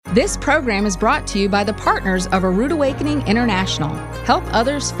This program is brought to you by the partners of A Rood Awakening International. Help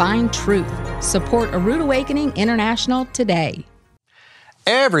others find truth. Support A Rood Awakening International today.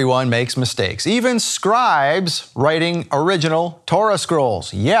 Everyone makes mistakes, even scribes writing original Torah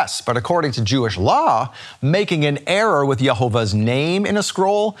scrolls. Yes, but according to Jewish law, making an error with Yehovah's name in a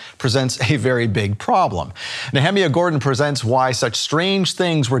scroll presents a very big problem. Nehemiah Gordon presents why such strange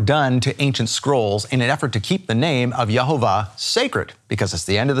things were done to ancient scrolls in an effort to keep the name of Yehovah sacred. Because it's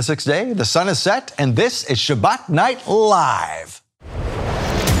the end of the sixth day, the sun is set, and this is Shabbat Night Live.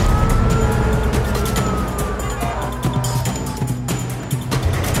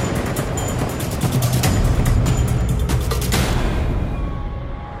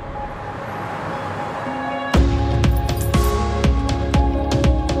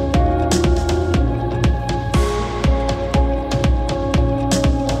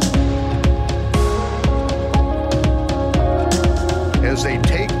 As they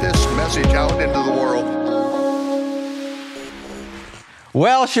take this message out into the world.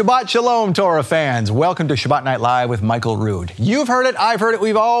 Well, Shabbat Shalom, Torah fans. Welcome to Shabbat Night Live with Michael Rood. You've heard it, I've heard it,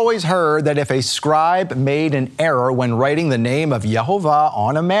 we've always heard that if a scribe made an error when writing the name of Yehovah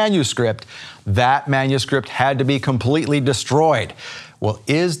on a manuscript, that manuscript had to be completely destroyed. Well,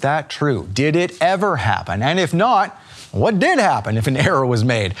 is that true? Did it ever happen? And if not, what did happen if an error was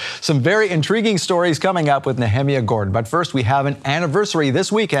made? Some very intriguing stories coming up with Nehemiah Gordon. But first, we have an anniversary this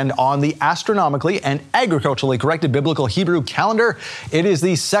weekend on the astronomically and agriculturally corrected biblical Hebrew calendar. It is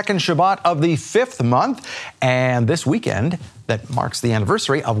the second Shabbat of the fifth month. And this weekend, that marks the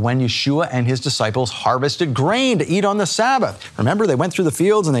anniversary of when Yeshua and his disciples harvested grain to eat on the Sabbath. Remember, they went through the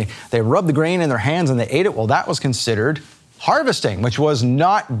fields and they rubbed the grain in their hands and they ate it. Well, that was considered harvesting, which was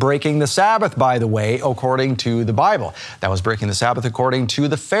not breaking the Sabbath, by the way, according to the Bible. That was breaking the Sabbath according to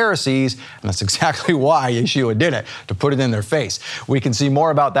the Pharisees, and that's exactly why Yeshua did it, to put it in their face. We can see more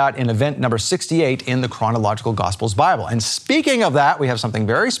about that in event number 68 in the Chronological Gospels Bible. And speaking of that, we have something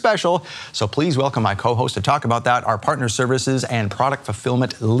very special, so please welcome my co-host to talk about that, our partner services and product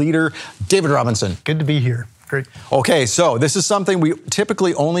fulfillment leader, David Robinson. Good to be here. Great. Okay, so this is something we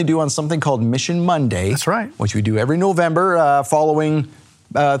typically only do on something called Mission Monday. That's right. Which we do every November following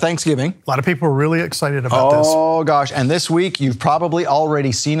Thanksgiving. A lot of people are really excited about this. Oh gosh, and this week you've probably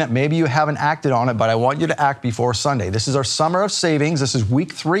already seen it. Maybe you haven't acted on it, but I want you to act before Sunday. This is our Summer of Savings. This is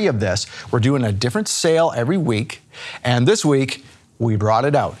week 3 of this. We're doing a different sale every week, and this week we brought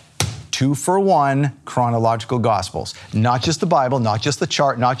it out. 2-for-1 chronological gospels. Not just the Bible, not just the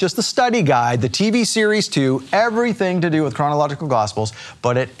chart, not just the study guide, the TV series too, everything to do with chronological gospels,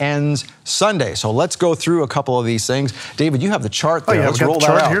 but it ends Sunday. So let's go through a couple of these things. David, you have the chart there. Oh yeah, let's we got roll the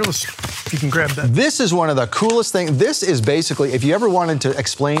chart that out. here. If you can grab that. This is one of the coolest things. This is basically, if you ever wanted to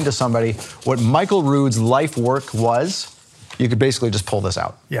explain to somebody what Michael Rood's life work was, you could basically just pull this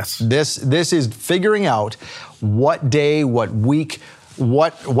out. Yes. This is figuring out what day, what week,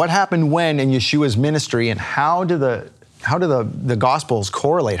 what happened when in Yeshua's ministry, and how do the Gospels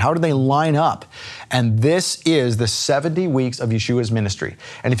correlate? How do they line up? And this is the 70 weeks of Yeshua's ministry.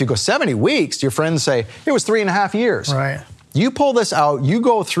 And if you go 70 weeks, your friends say, it was 3.5 years. Right. You pull this out, you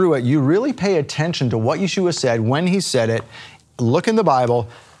go through it, you really pay attention to what Yeshua said, when he said it, look in the Bible.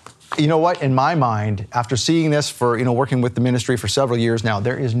 You know what, in my mind, after seeing this for, working with the ministry for several years now,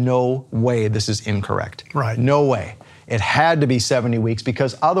 there is no way this is incorrect. Right. No way. It had to be 70 weeks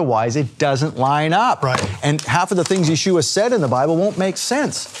because otherwise it doesn't line up. Right. And half of the things Yeshua said in the Bible won't make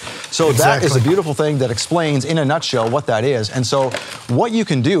sense. So Exactly. That is a beautiful thing that explains in a nutshell what that is. And so what you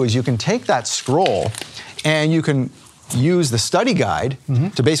can do is you can take that scroll and you can use the study guide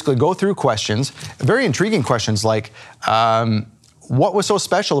to basically go through questions, very intriguing questions like, what was so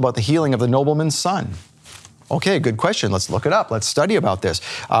special about the healing of the nobleman's son? Okay, good question. Let's look it up. Let's study about this.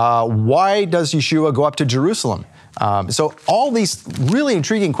 Why does Yeshua go up to Jerusalem? So all these really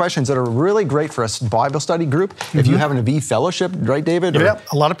intriguing questions that are really great for a Bible study group. If you have an V fellowship, right, David? Yeah,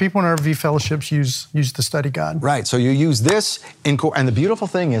 a lot of people in our V fellowships use the study guide. Right, so you use this, and the beautiful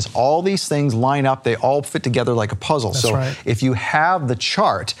thing is all these things line up, they all fit together like a puzzle. That's so right. If you have the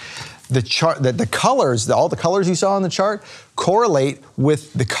chart, the colors, all the colors you saw on the chart correlate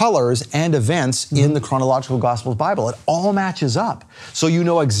with the colors and events in the Chronological Gospels Bible. It all matches up. So you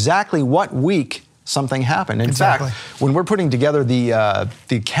know exactly what week something happen. In Exactly. fact, when we're putting together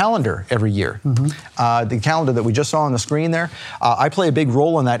the calendar every year, the calendar that we just saw on the screen there, I play a big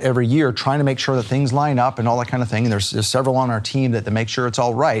role in that every year, trying to make sure that things line up and all that kind of thing. And there's several on our team that make sure it's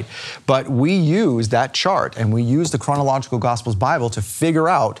all right. But we use that chart and we use the Chronological Gospels Bible to figure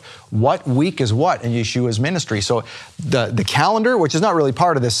out what week is what in Yeshua's ministry. So the calendar, which is not really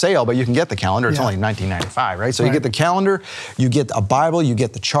part of this sale, but you can get the calendar. It's only $19.95, right? So you get the calendar, you get a Bible, you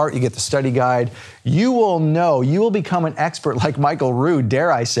get the chart, you get the study guide. You will become an expert like Michael Rood,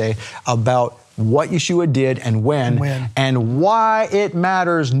 dare I say, about what Yeshua did and when, and why it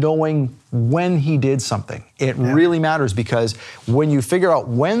matters knowing when he did something. It really matters, because when you figure out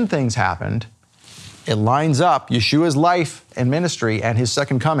when things happened, it lines up. Yeshua's life and ministry and his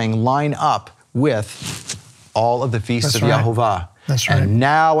second coming line up with all of the feasts of Yehovah. That's right. And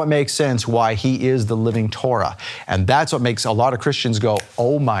now it makes sense why he is the living Torah. And that's what makes a lot of Christians go,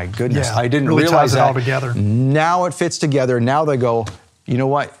 oh my goodness, I didn't really realize ties it that. all together. Now it fits together. Now they go, you know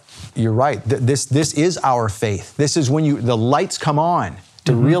what? You're right. This is our faith. This is when the lights come on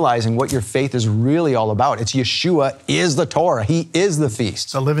to realizing what your faith is really all about. It's Yeshua is the Torah. He is the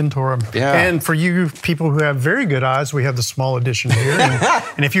feast. The living Torah. Yeah. And for you people who have very good eyes, we have the small edition here.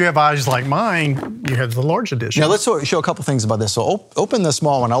 And if you have eyes like mine, you have the large edition. Now let's show a couple things about this. So open the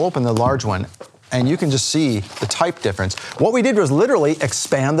small one. I'll open the large one. And you can just see the type difference. What we did was literally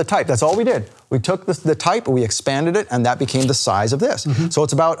expand the type. That's all we did. We took the type, we expanded it, and that became the size of this. So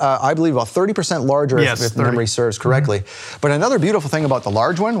it's about, I believe, about 30% larger, if memory serves correctly. But another beautiful thing about the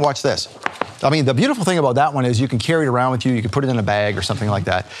large one, watch this. I mean, the beautiful thing about that one is you can carry it around with you, you can put it in a bag or something like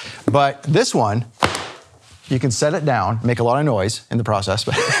that. But this one, you can set it down, make a lot of noise in the process,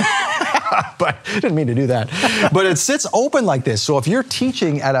 but I didn't mean to do that. But it sits open like this. So if you're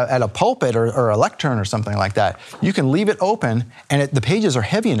teaching at a pulpit or a lectern or something like that, you can leave it open, and the pages are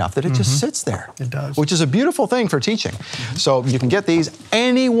heavy enough that it just sits there. It does. Which is a beautiful thing for teaching. So you can get these.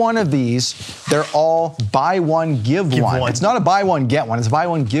 Any one of these, they're all buy one, give one. It's not a buy one, get one. It's buy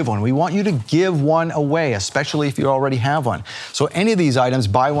one, give one. We want you to give one away, especially if you already have one. So any of these items,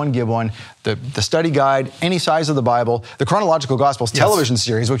 buy one, give one. The study guide, any size of the Bible, the Chronological Gospels television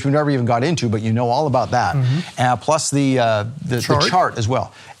series, which we never even got into, but you know all about that, plus the chart as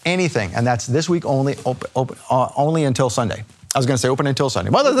well. Anything, and that's this week only, open only until Sunday. I was going to say open until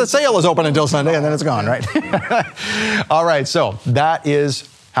Sunday. Well, the sale is open until Sunday, and then it's gone, right? All right, so that is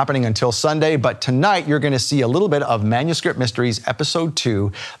happening until Sunday, but tonight you're going to see a little bit of Manuscript Mysteries, Episode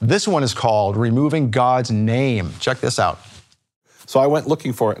 2. This one is called Removing God's Name. Check this out. So I went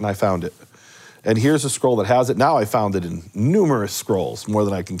looking for it, and I found it. And here's a scroll that has it. Now I found it in numerous scrolls, more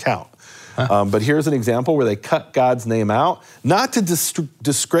than I can count. But here's an example where they cut God's name out, not to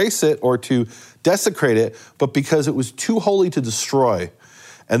disgrace it or to desecrate it, but because it was too holy to destroy.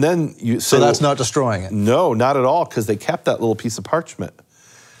 And then you say, so that's not destroying it? No, not at all, because they kept that little piece of parchment.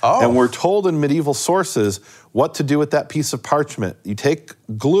 Oh. And we're told in medieval sources what to do with that piece of parchment. You take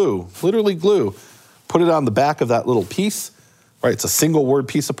glue, literally glue, put it on the back of that little piece, right? It's a single word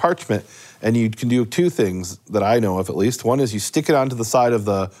piece of parchment. And you can do two things that I know of, at least. One is you stick it onto the side of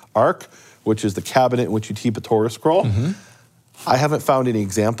the ark, which is the cabinet in which you keep a Torah scroll. I haven't found any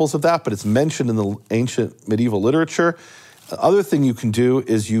examples of that, but it's mentioned in the ancient medieval literature. The other thing you can do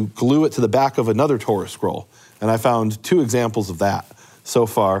is you glue it to the back of another Torah scroll. And I found two examples of that so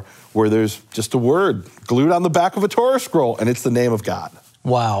far, where there's just a word glued on the back of a Torah scroll, and it's the name of God.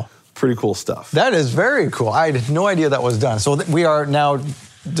 Wow. Pretty cool stuff. That is very cool. I had no idea that was done. So we are now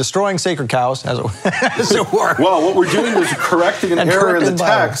destroying sacred cows, as it were. Well, what we're doing is correcting an error in the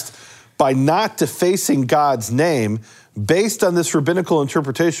text by not defacing God's name based on this rabbinical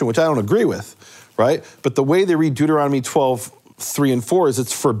interpretation, which I don't agree with, right? But the way they read Deuteronomy 12:3-4 is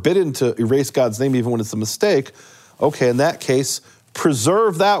it's forbidden to erase God's name even when it's a mistake. Okay, in that case,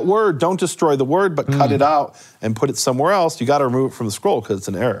 preserve that word. Don't destroy the word, but cut it out and put it somewhere else. You got to remove it from the scroll because it's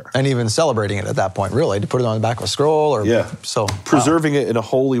an error. And even celebrating it at that point, really, to put it on the back of a scroll, or so preserving it in a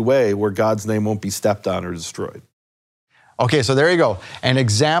holy way where God's name won't be stepped on or destroyed. Okay, so there you go. An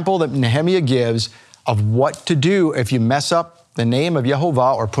example that Nehemiah gives of what to do if you mess up the name of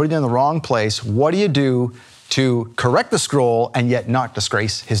Yehovah or put it in the wrong place. What do you do to correct the scroll and yet not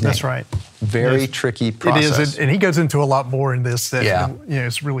disgrace his name? That's right. Very tricky process. It is, and he goes into a lot more in this.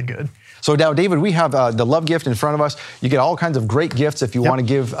 It's really good. So now, David, we have the love gift in front of us. You get all kinds of great gifts if you want to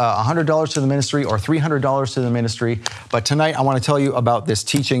give $100 to the ministry or $300 to the ministry. But tonight, I want to tell you about this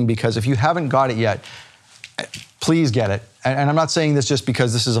teaching, because if you haven't got it yet, please get it. And I'm not saying this just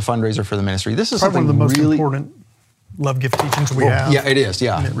because this is a fundraiser for the ministry. This is probably something one of the most really important love gift teachings we have. Yeah, it is,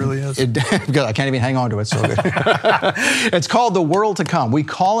 yeah. And it really is. I can't even hang on to it, so good. It's called The World to Come. We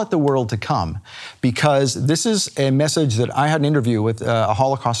call it The World to Come because this is a message that I had an interview with a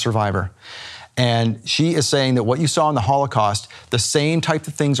Holocaust survivor. And she is saying that what you saw in the Holocaust, the same type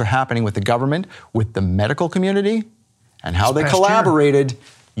of things are happening with the government, with the medical community, and how they collaborated.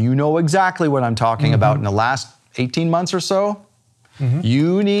 You know exactly what I'm talking about in the last 18 months or so.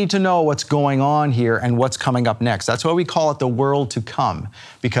 You need to know what's going on here and what's coming up next. That's why we call it the world to come,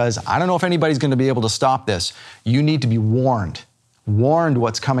 because I don't know if anybody's going to be able to stop this. You need to be warned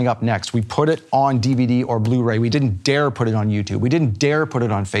what's coming up next. We put it on DVD or Blu-ray. We didn't dare put it on YouTube. We didn't dare put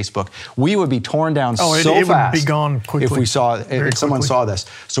it on Facebook. We would be torn down so fast. It would be gone quickly if someone saw this.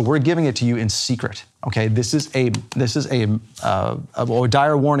 So we're giving it to you in secret. Okay, this is a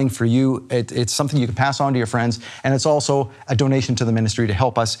dire warning for you. It's something you can pass on to your friends, and it's also a donation to the ministry to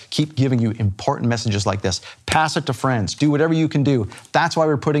help us keep giving you important messages like this. Pass it to friends. Do whatever you can do. That's why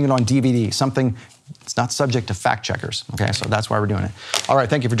we're putting it on DVD. Something it's not subject to fact checkers. Okay, so that's why we're doing it. All right,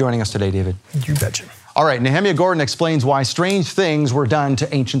 thank you for joining us today, David. You betcha. All right, Nehemiah Gordon explains why strange things were done to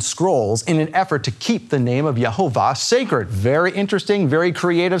ancient scrolls in an effort to keep the name of Yehovah sacred. Very interesting, very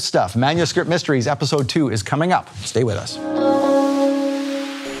creative stuff. Manuscript Mysteries, Episode 2 is coming up. Stay with us.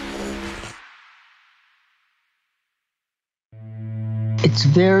 It's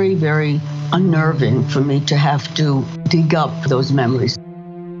very, very unnerving for me to have to dig up those memories.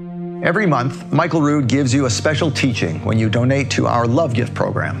 Every month, Michael Rood gives you a special teaching when you donate to our Love Gift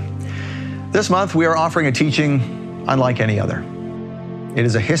program. This month, we are offering a teaching unlike any other. It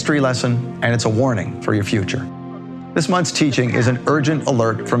is a history lesson, and it's a warning for your future. This month's teaching is an urgent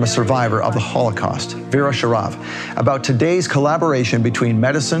alert from a survivor of the Holocaust, Vera Sharav, about today's collaboration between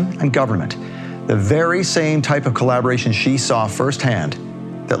medicine and government, the very same type of collaboration she saw firsthand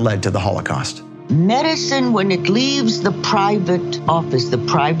that led to the Holocaust. Medicine, when it leaves the private office, the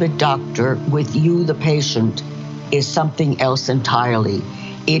private doctor with you, the patient, is something else entirely.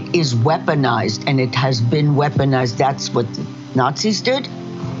 It is weaponized, and it has been weaponized. That's what the Nazis did.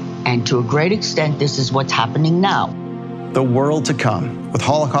 And to a great extent, this is what's happening now. The World to Come with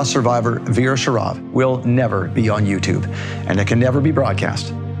Holocaust survivor Vera Sharav will never be on YouTube, and it can never be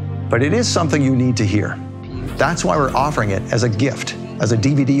broadcast. But it is something you need to hear. That's why we're offering it as a gift, as a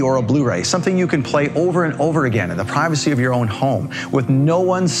DVD or a Blu-ray, something you can play over and over again in the privacy of your own home with no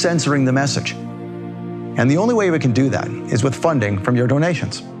one censoring the message. And the only way we can do that is with funding from your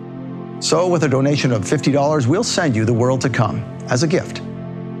donations. So with a donation of $50, we'll send you The World to Come as a gift.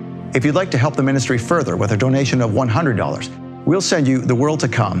 If you'd like to help the ministry further with a donation of $100, we'll send you The World to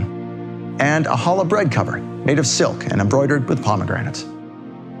Come and a challah bread cover made of silk and embroidered with pomegranates.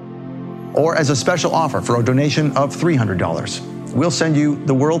 Or as a special offer for a donation of $300, we'll send you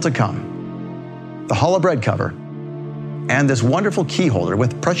The World to Come, the challah bread cover, and this wonderful key holder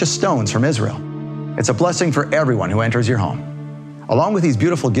with precious stones from Israel. It's a blessing for everyone who enters your home. Along with these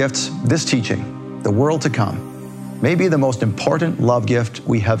beautiful gifts, this teaching, The World to Come, may be the most important love gift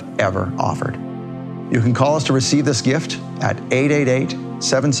we have ever offered. You can call us to receive this gift at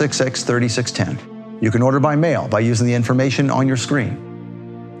 888-766-3610. You can order by mail by using the information on your screen.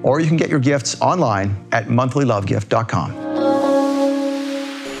 Or you can get your gifts online at monthlylovegift.com.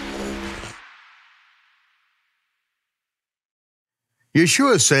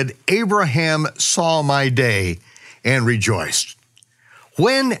 Yeshua said, Abraham saw my day and rejoiced.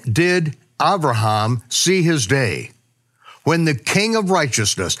 When did Abraham see his day? When the King of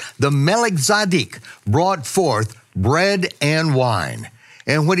Righteousness, the Melech Tzedek, brought forth bread and wine.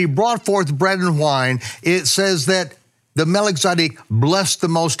 And when he brought forth bread and wine, it says that the Melech Tzedek blessed the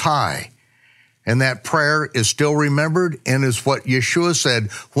Most High. And that prayer is still remembered and is what Yeshua said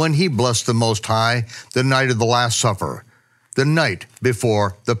when he blessed the Most High the night of the Last Supper, the night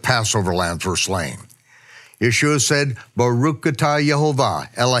before the Passover lambs were slain. Yeshua said, Baruch atah Yehovah,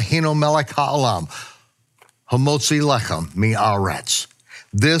 Eloheinu melech ha'olam, hamotzi lechem mi'aretz.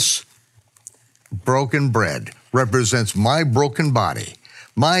 This broken bread represents my broken body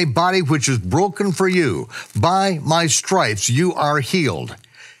which is broken for you. By my stripes you are healed.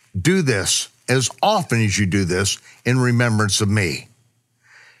 Do this as often as you do this in remembrance of me.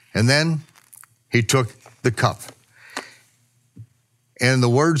 And then he took the cup. And in the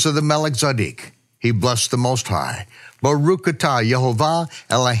words of the Melech Tzedek, he blessed the Most High. Baruch atah Yehovah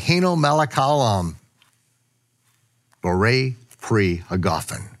Eloheinu melech ha'olam, Borei pri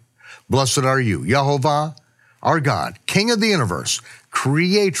hagafen. Blessed are you, Yehovah, our God, King of the universe,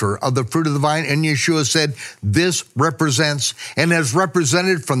 creator of the fruit of the vine. And Yeshua said, this represents and has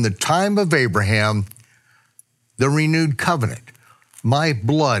represented from the time of Abraham the renewed covenant. My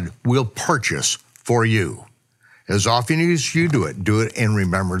blood will purchase for you. As often as you do it in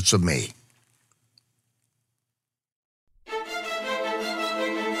remembrance of me.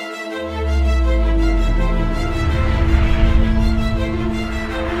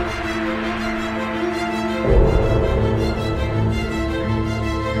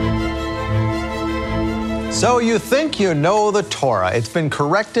 So you think you know the Torah. It's been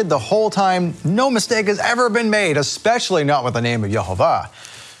corrected the whole time. No mistake has ever been made, especially not with the name of Yehovah.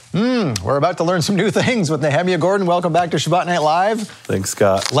 We're about to learn some new things with Nehemiah Gordon. Welcome back to Shabbat Night Live. Thanks,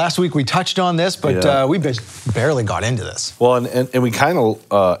 Scott. Last week we touched on this, but we barely got into this. Well, and we kind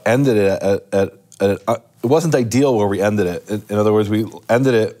of ended it at it wasn't ideal where we ended it. In other words, we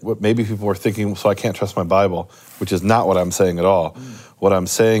ended it, what maybe people were thinking, so I can't trust my Bible, which is not what I'm saying at all. What I'm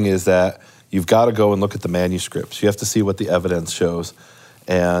saying is that you've got to go and look at the manuscripts. You have to see what the evidence shows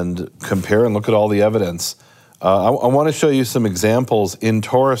and compare and look at all the evidence. I want to show you some examples in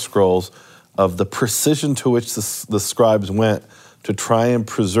Torah scrolls of the precision to which the scribes went to try and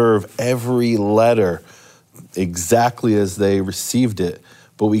preserve every letter exactly as they received it,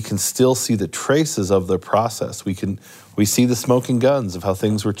 but we can still see the traces of their process. We see the smoking guns of how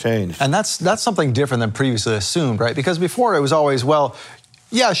things were changed. And that's something different than previously assumed, right? Because before it was always, well,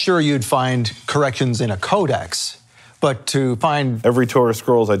 yeah, sure, you'd find corrections in a codex, but to find... Every Torah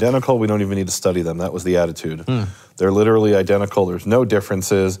scroll is identical. We don't even need to study them. That was the attitude. They're literally identical. There's no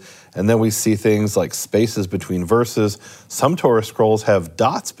differences. And then we see things like spaces between verses. Some Torah scrolls have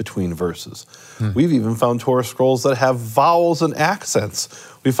dots between verses. We've even found Torah scrolls that have vowels and accents.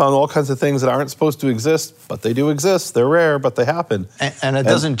 We found all kinds of things that aren't supposed to exist, but they do exist. They're rare, but they happen. And it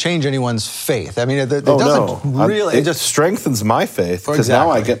doesn't change anyone's faith. I mean, it doesn't really... It just strengthens my faith, because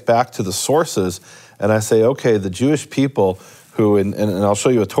now I get back to the sources and I say, okay, the Jewish people who, and I'll show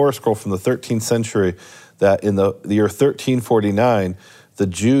you a Torah scroll from the 13th century, that in the year 1349, the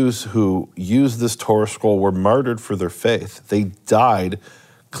Jews who used this Torah scroll were martyred for their faith. They died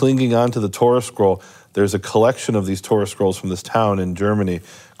clinging onto the Torah scroll. There's a collection of these Torah scrolls from this town in Germany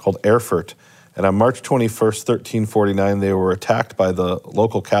called Erfurt. And on March 21st, 1349, they were attacked by the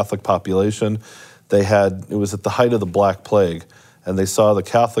local Catholic population. It was at the height of the Black Plague, and they saw the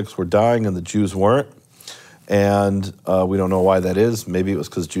Catholics were dying and the Jews weren't. And we don't know why that is. Maybe it was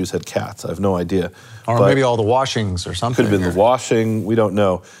because Jews had cats. I have no idea. Or maybe all the washings or something. Could have been the washing. We don't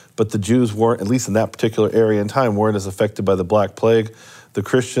know. But the Jews weren't, at least in that particular area in time, weren't as affected by the Black Plague. The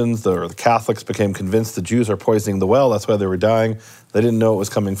Christians, or the Catholics, became convinced the Jews are poisoning the well. That's why they were dying. They didn't know it was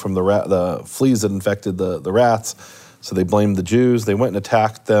coming from the fleas that infected the rats. So they blamed the Jews. They went and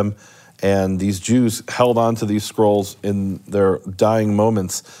attacked them. And these Jews held on to these scrolls in their dying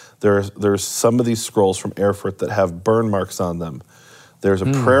moments. There's some of these scrolls from Erfurt that have burn marks on them. There's a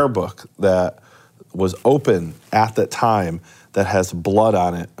prayer book that was open at that time that has blood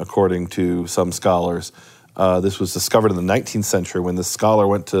on it, according to some scholars. This was discovered in the 19th century when this scholar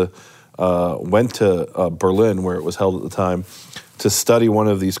went to Berlin, where it was held at the time, to study one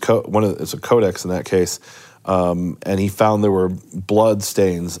of these. It's a codex in that case, and he found there were blood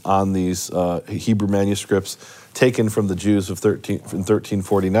stains on these Hebrew manuscripts taken from the Jews in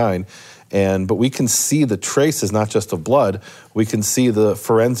 1349. But we can see the traces, not just of blood. We can see the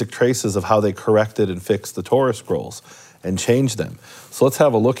forensic traces of how they corrected and fixed the Torah scrolls and changed them. So let's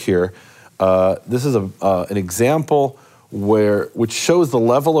have a look here. This is an example which shows the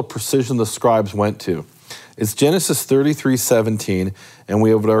level of precision the scribes went to. It's Genesis 33:17, and we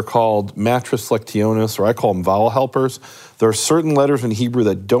have what are called matris lectionis, or I call them vowel helpers. There are certain letters in Hebrew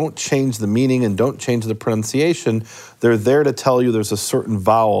that don't change the meaning and don't change the pronunciation. They're there to tell you there's a certain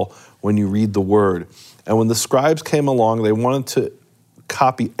vowel when you read the word. And when the scribes came along, they wanted to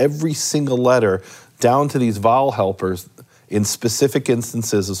copy every single letter down to these vowel helpers in specific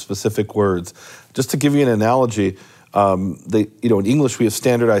instances of specific words. Just to give you an analogy, in English we have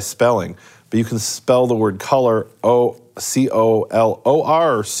standardized spelling, but you can spell the word color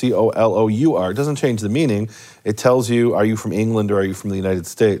O-C-O-L-O-R or C-O-L-O-U-R. It doesn't change the meaning. It tells you, are you from England or are you from the United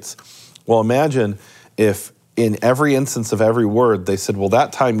States? Well, imagine if in every instance of every word they said, well,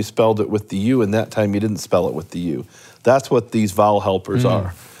 that time you spelled it with the U and that time you didn't spell it with the U. That's what these vowel helpers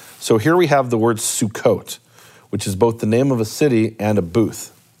are. So here we have the word Sukkot, which is both the name of a city and a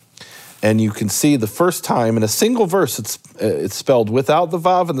booth. And you can see the first time in a single verse it's spelled without the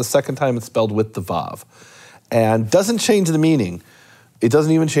vav, and the second time it's spelled with the vav. And doesn't change the meaning. It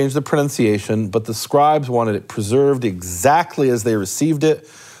doesn't even change the pronunciation, but the scribes wanted it preserved exactly as they received it.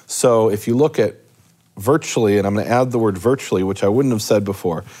 So if you look at virtually, and I'm going to add the word virtually, which I wouldn't have said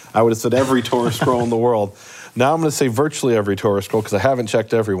before. I would have said every Torah scroll in the world. Now I'm going to say virtually every Torah scroll because I haven't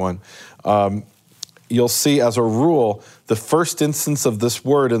checked every one. You'll see, as a rule, the first instance of this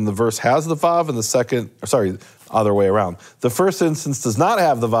word in the verse has the vav, and other way around. The first instance does not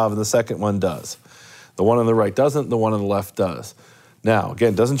have the vav, and the second one does. The one on the right doesn't, the one on the left does. Now,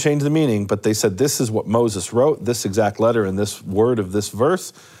 again, it doesn't change the meaning, but they said this is what Moses wrote, this exact letter in this word of this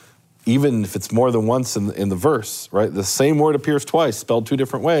verse, even if it's more than once in the verse, right? The same word appears twice, spelled two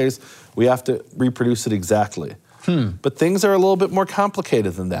different ways, we have to reproduce it exactly. But things are a little bit more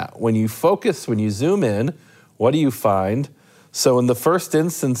complicated than that. When you focus, when you zoom in, what do you find? So in the first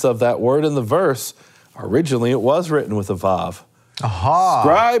instance of that word in the verse, originally it was written with a vav. Aha.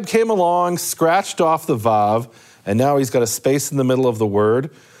 Scribe came along, scratched off the vav, and now he's got a space in the middle of the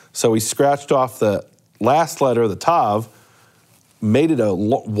word. So he scratched off the last letter, the tav, made it a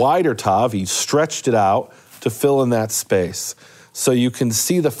wider tav. He stretched it out to fill in that space. So you can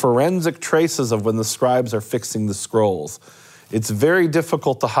see the forensic traces of when the scribes are fixing the scrolls. It's very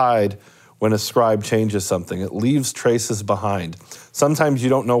difficult to hide when a scribe changes something. It leaves traces behind. Sometimes you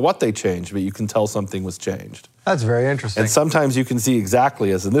don't know what they changed, but you can tell something was changed. That's very interesting. And sometimes you can see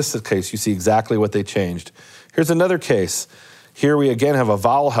exactly, as in this case, you see exactly what they changed. Here's another case. Here we again have a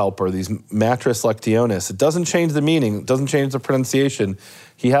vowel helper, these matris lectionis. It doesn't change the meaning, it doesn't change the pronunciation.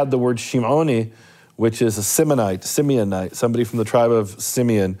 He had the word Shimoni, which is a Simeonite, somebody from the tribe of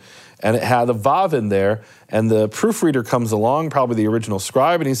Simeon, and it had a vav in there, and the proofreader comes along, probably the original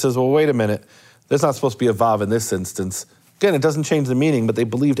scribe, and he says, well, wait a minute, there's not supposed to be a vav in this instance. Again, it doesn't change the meaning, but they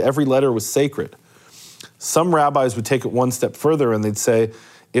believed every letter was sacred. Some rabbis would take it one step further, and they'd say,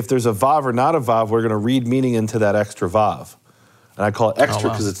 if there's a vav or not a vav, we're going to read meaning into that extra vav. And I call it extra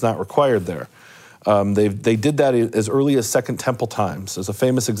because it's not required there. They did that as early as Second Temple times. There's a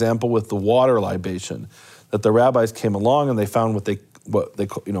famous example with the water libation, that the rabbis came along and they found what they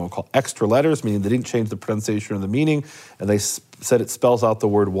call extra letters, meaning they didn't change the pronunciation or the meaning, and they said it spells out the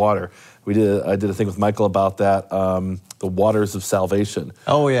word water. I did a thing with Michael about that, the waters of salvation.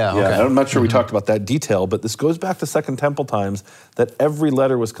 Oh, yeah. Okay. I'm not sure we talked about that detail, but this goes back to Second Temple times, that every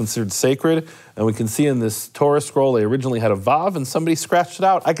letter was considered sacred, and we can see in this Torah scroll, they originally had a vav, and somebody scratched it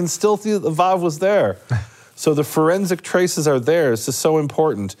out. I can still see that the vav was there. So the forensic traces are there. It's just so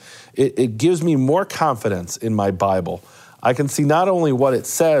important. It gives me more confidence in my Bible. I can see not only what it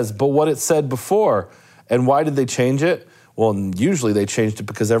says, but what it said before. And why did they change it? Well, usually they changed it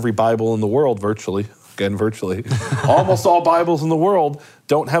because every Bible in the world, virtually, almost all Bibles in the world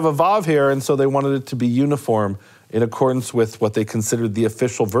don't have a vav here, and so they wanted it to be uniform in accordance with what they considered the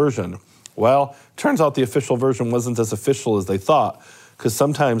official version. Well, turns out the official version wasn't as official as they thought, because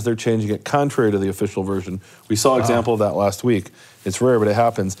sometimes they're changing it contrary to the official version. We saw an example of that last week. It's rare, but it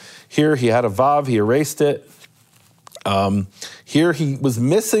happens. Here he had a vav, he erased it. Here he was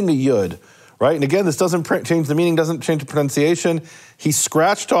missing a yud, right? And again, this doesn't change the meaning, doesn't change the pronunciation. He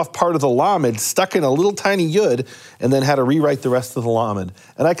scratched off part of the lamed, stuck in a little tiny yud, and then had to rewrite the rest of the lamed.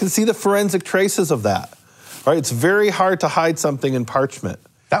 And I can see the forensic traces of that, right? It's very hard to hide something in parchment.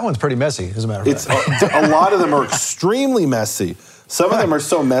 That one's pretty messy, as a matter of fact. A lot of them are extremely messy. Some of them are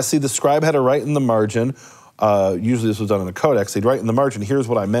so messy, the scribe had to write in the margin. Usually this was done in a codex. They'd write in the margin, here's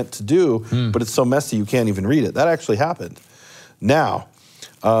what I meant to do, but it's so messy you can't even read it. That actually happened. Now,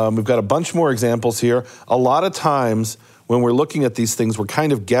 we've got a bunch more examples here. A lot of times when we're looking at these things, we're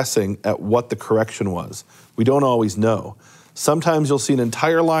kind of guessing at what the correction was. We don't always know. Sometimes you'll see an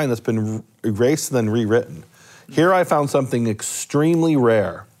entire line that's been erased and then rewritten. Here I found something extremely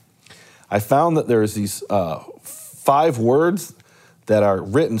rare. I found that there's these 5 words that are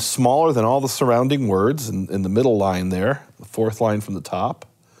written smaller than all the surrounding words in the middle line there, the 4th line from the top,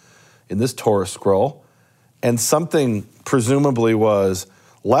 in this Torah scroll. And something presumably was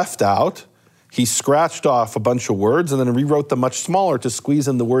left out. He scratched off a bunch of words and then rewrote them much smaller to squeeze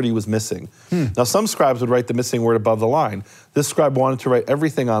in the word he was missing. Now, some scribes would write the missing word above the line. This scribe wanted to write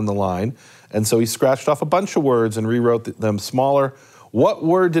everything on the line, and so he scratched off a bunch of words and rewrote them smaller. What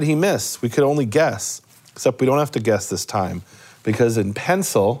word did he miss? We could only guess, except we don't have to guess this time, because in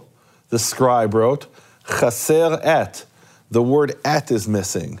pencil, the scribe wrote, chaser et. The word et is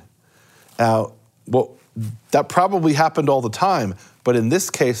missing. Now, well, that probably happened all the time, but in this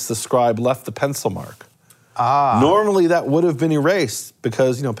case, the scribe left the pencil mark. Normally, that would have been erased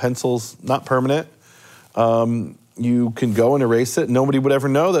because, pencil's not permanent. You can go and erase it. Nobody would ever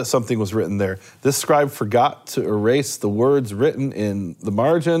know that something was written there. This scribe forgot to erase the words written in the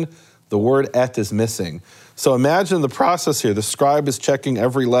margin. The word et is missing. So imagine the process here. The scribe is checking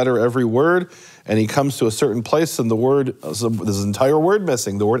every letter, every word, and he comes to a certain place and there's an entire word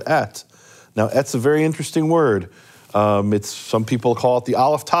missing, the word et. Now, et's a very interesting word. Some people call it the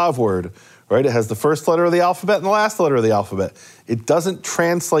Aleph Tav word, right? It has the first letter of the alphabet and the last letter of the alphabet. It doesn't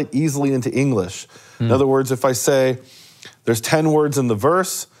translate easily into English. In other words, if I say there's 10 words in the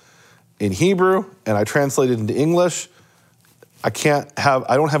verse, in Hebrew and I translate it into English, I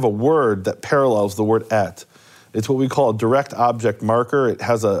don't have a word that parallels the word et. It's what we call a direct object marker. It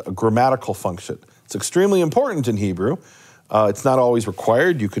has a grammatical function. It's extremely important in Hebrew. It's not always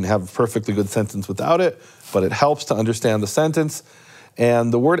required. You can have a perfectly good sentence without it, but it helps to understand the sentence.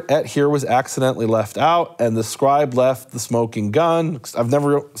 And the word et here was accidentally left out, and the scribe left the smoking gun. I've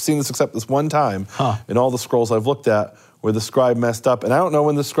never seen this except this one time in all the scrolls I've looked at where the scribe messed up. And I don't know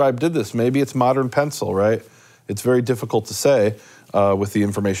when the scribe did this. Maybe it's modern pencil, right? It's very difficult to say with the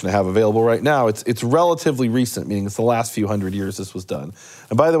information I have available right now. It's relatively recent, meaning it's the last few hundred years this was done.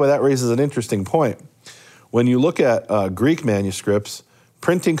 And by the way, that raises an interesting point. When you look at Greek manuscripts,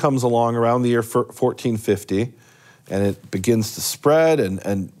 printing comes along around the year 1450, and it begins to spread,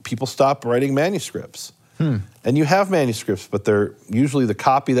 and people stop writing manuscripts. And you have manuscripts, but they're usually the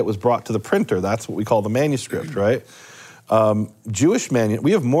copy that was brought to the printer. That's what we call the manuscript, right?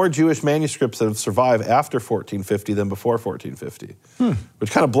 We have more Jewish manuscripts that have survived after 1450 than before 1450,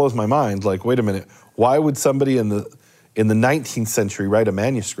 which kind of blows my mind. Like, wait a minute, why would somebody in the 19th century write a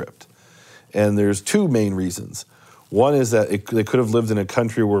manuscript? And there's two main reasons. One is that they could have lived in a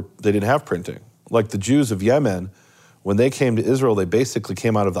country where they didn't have printing. Like the Jews of Yemen, when they came to Israel, they basically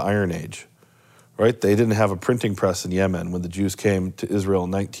came out of the Iron Age, right? They didn't have a printing press in Yemen when the Jews came to Israel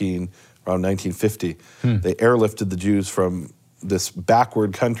around 1950. They airlifted the Jews from this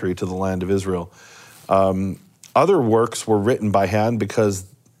backward country to the land of Israel. Other works were written by hand because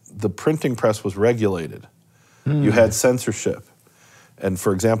the printing press was regulated. You had censorship. And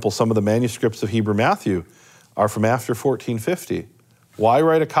for example, some of the manuscripts of Hebrew Matthew are from after 1450. Why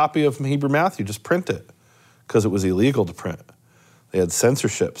write a copy of Hebrew Matthew? Just print it. Because it was illegal to print. They had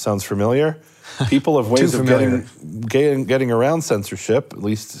censorship. Sounds familiar? People have ways of getting around censorship, at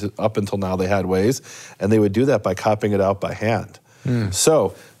least up until now they had ways, and they would do that by copying it out by hand.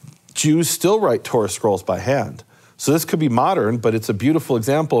 So Jews still write Torah scrolls by hand. So this could be modern, but it's a beautiful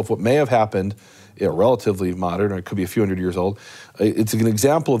example of what may have happened, relatively modern, or it could be a few hundred years old. It's an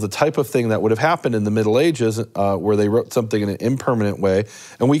example of the type of thing that would have happened in the Middle Ages where they wrote something in an impermanent way.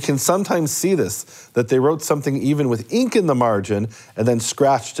 And we can sometimes see this, that they wrote something even with ink in the margin and then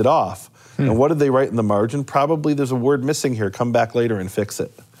scratched it off. And what did they write in the margin? Probably there's a word missing here. Come back later and fix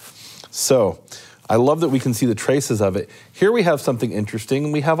it. So I love that we can see the traces of it. Here we have something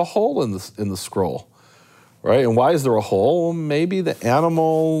interesting. We have a hole in the scroll. Right, and why is there a hole? Maybe the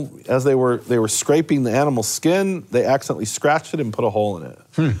animal, as they were scraping the animal's skin, they accidentally scratched it and put a hole in it.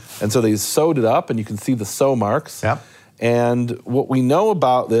 And so they sewed it up, and you can see the sew marks. Yep. And what we know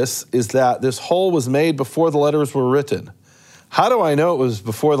about this is that this hole was made before the letters were written. How do I know it was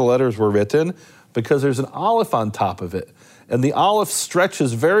before the letters were written? Because there's an aleph on top of it, and the aleph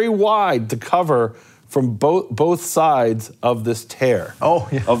stretches very wide to cover from both sides of this tear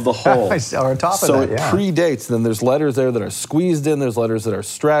of the hole. On top of that, so it predates. And then there's letters there that are squeezed in. There's letters that are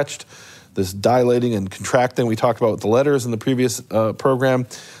stretched. This dilating and contracting we talked about with the letters in the previous program.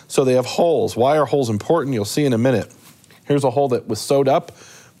 So they have holes. Why are holes important? You'll see in a minute. Here's a hole that was sewed up,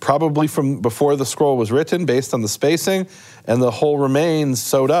 probably from before the scroll was written based on the spacing, and the hole remains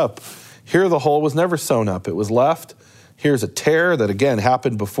sewed up. Here the hole was never sewn up. It was left. Here's a tear that, again,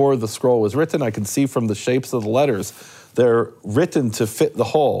 happened before the scroll was written. I can see from the shapes of the letters, they're written to fit the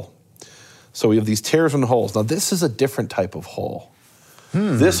hole. So we have these tears and holes. Now, this is a different type of hole.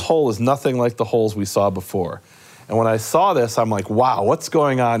 This hole is nothing like the holes we saw before. And when I saw this, I'm like, wow, what's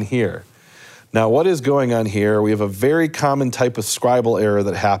going on here? Now, what is going on here? We have a very common type of scribal error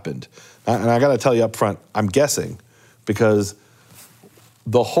that happened. And I got to tell you up front, I'm guessing, because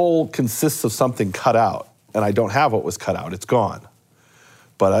the hole consists of something cut out. And I don't have what was cut out. It's gone.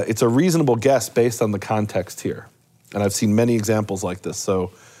 But it's a reasonable guess based on the context here. And I've seen many examples like this,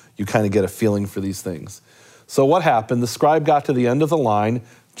 so you kind of get a feeling for these things. So what happened? The scribe got to the end of the line,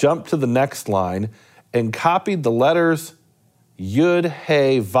 jumped to the next line, and copied the letters Yud,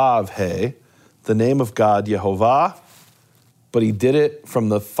 He, Vav, He, the name of God, Yehovah, but he did it from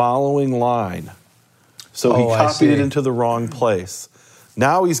the following line. So he copied it into the wrong place.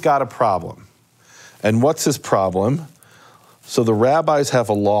 Now he's got a problem. And what's his problem? So the rabbis have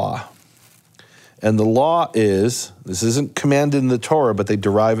a law. And the law is, this isn't commanded in the Torah, but they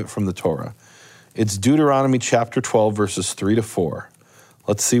derive it from the Torah. It's Deuteronomy chapter 12, verses 3 to 4.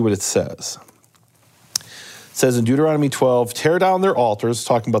 Let's see what it says. It says in Deuteronomy 12, tear down their altars,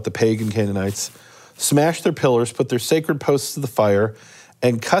 talking about the pagan Canaanites, smash their pillars, put their sacred posts to the fire,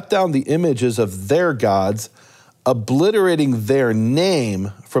 and cut down the images of their gods, obliterating their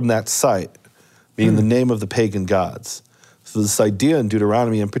name from that site. Meaning the name of the pagan gods. So this idea in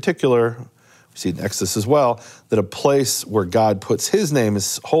Deuteronomy in particular, we see it in Exodus as well, that a place where God puts his name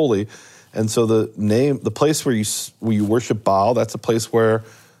is holy, And so the place where you worship Baal, that's a place where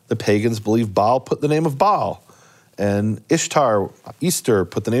the pagans believe Baal put the name of Baal. And Ishtar, Easter,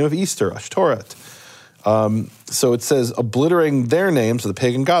 put the name of Easter, Ashtoreth. So it says, obliterating their names, the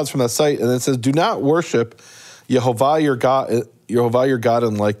pagan gods, from that site. And then it says, do not worship Yehovah your God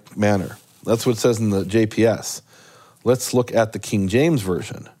in like manner. That's what it says in the JPS. Let's look at the King James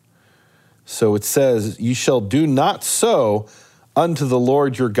Version. So it says, you shall do not so unto the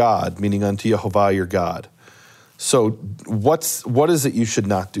Lord your God, meaning unto Yehovah your God. So what is it you should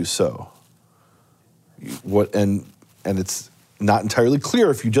not do so? And it's not entirely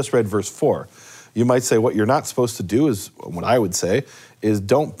clear if you just read verse 4. You might say what you're not supposed to do is, what I would say, is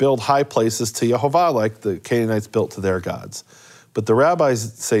don't build high places to Yehovah like the Canaanites built to their gods. But the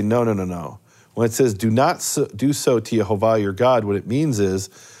rabbis say, no. When it says do not do so to Yehovah your God, what it means is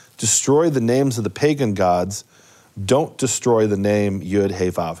destroy the names of the pagan gods, don't destroy the name Yud He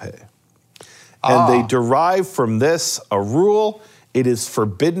Vav He. And they derive from this a rule: it is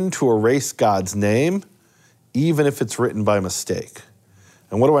forbidden to erase God's name, even if it's written by mistake.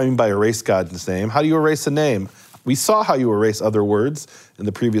 And what do I mean by erase God's name? How do you erase a name? We saw how you erase other words in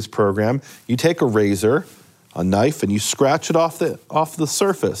the previous program. You take a razor, a knife, and you scratch it off the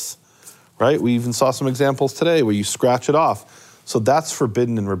surface, right? We even saw some examples today where you scratch it off. So that's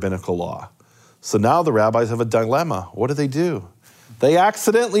forbidden in rabbinical law. So now the rabbis have a dilemma. What do? They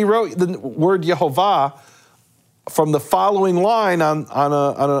accidentally wrote the word Yehovah from the following line on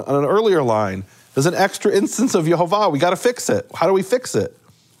an earlier line. There's an extra instance of Yehovah. We got to fix it. How do we fix it?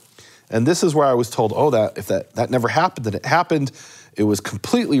 And this is where I was told, if that never happened, then it happened. It was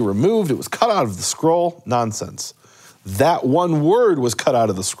completely removed. It was cut out of the scroll. Nonsense. That one word was cut out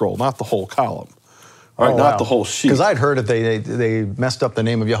of the scroll, not the whole column. All right, not the whole sheet. Because I'd heard if they messed up the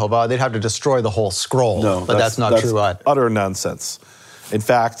name of Yehovah, they'd have to destroy the whole scroll. No, but that's not true. Utter nonsense. In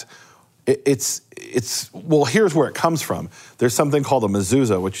fact, it's here's where it comes from. There's something called a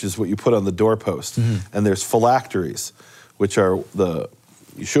mezuzah, which is what you put on the doorpost. Mm-hmm. And there's phylacteries, which are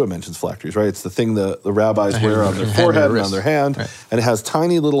Yeshua mentions phylacteries, right? It's the thing the rabbis wear on their forehead and on their hand, right. And it has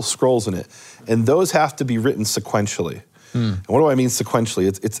tiny little scrolls in it. And those have to be written sequentially. And what do I mean sequentially?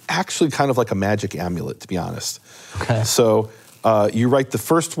 It's actually kind of like a magic amulet, to be honest. Okay. So you write the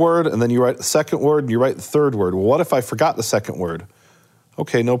first word, and then you write the second word, and you write the third word. Well, what if I forgot the second word?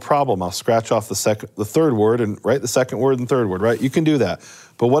 Okay, no problem. I'll scratch off the third word and write the second word and third word, right? You can do that.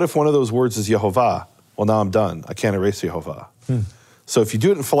 But what if one of those words is Yehovah? Well, now I'm done. I can't erase Yehovah. So if you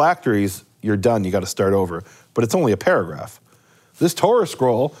do it in phylacteries, you're done. You got to start over. But it's only a paragraph. This Torah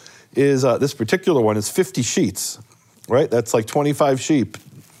scroll is, this particular one is 50 sheets, right? That's like 25 sheep.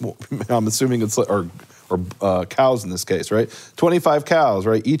 I'm assuming it's, or cows in this case, right? 25 cows,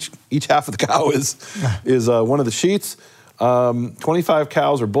 right? Each half of the cow is one of the sheets. 25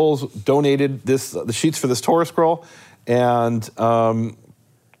 cows or bulls donated the sheets for this Torah scroll. And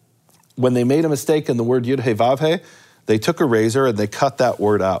when they made a mistake in the word Yud He Vav He, they took a razor and they cut that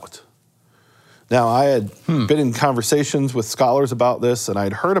word out. Now, I had been in conversations with scholars about this, and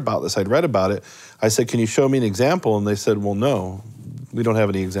I'd heard about this, I'd read about it. I said, can you show me an example? And they said, well, no, we don't have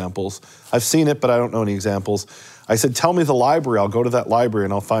any examples. I've seen it, but I don't know any examples. I said, tell me the library. I'll go to that library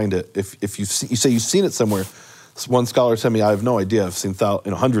and I'll find it. If you say you've seen it somewhere. One scholar said to me, I have no idea. I've seen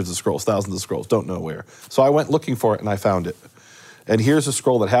hundreds of scrolls, thousands of scrolls, don't know where. So I went looking for it and I found it. And here's a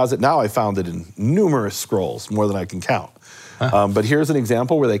scroll that has it. Now I found it in numerous scrolls, more than I can count. But here's an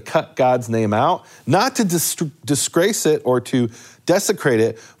example where they cut God's name out, not to disgrace it or to desecrate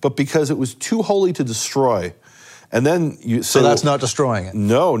it, but because it was too holy to destroy. And then you say, so that's not destroying it?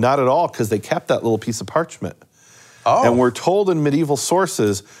 No, not at all, because they kept that little piece of parchment. Oh. And we're told in medieval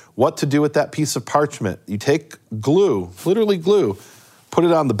sources what to do with that piece of parchment. You take glue, literally glue, put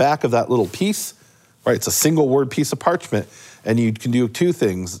it on the back of that little piece, right? It's a single word piece of parchment. And you can do two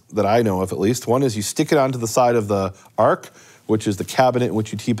things that I know of, at least. One is you stick it onto the side of the ark, which is the cabinet in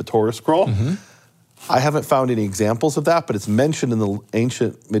which you keep a Torah scroll. Mm-hmm. I haven't found any examples of that, but it's mentioned in the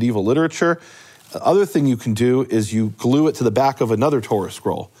ancient medieval literature. The other thing you can do is you glue it to the back of another Torah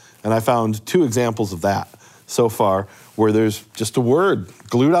scroll. And I found two examples of that so far, where there's just a word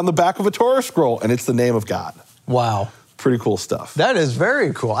glued on the back of a Torah scroll, and it's the name of God. Wow. Pretty cool stuff. That is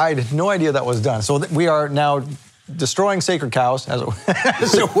very cool. I had no idea that was done. So we are now destroying sacred cows, as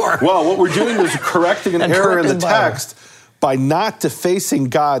it were. Well, what we're doing is correcting an error in the text by not defacing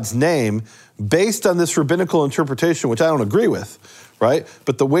God's name based on this rabbinical interpretation, which I don't agree with, right?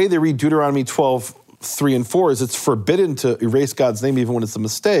 But the way they read Deuteronomy 12:3 and 4 is it's forbidden to erase God's name even when it's a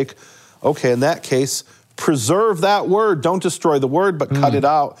mistake. Okay, in that case, preserve that word. Don't destroy the word, but cut it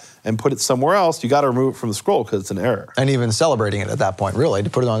out and put it somewhere else. You got to remove it from the scroll because it's an error. And even celebrating it at that point, really, to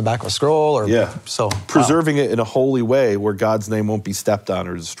put it on the back of a scroll or so. Preserving it in a holy way where God's name won't be stepped on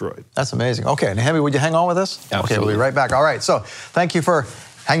or destroyed. That's amazing. Okay, Nehemiah, would you hang on with us? Absolutely. Okay, we'll be right back. All right, so thank you for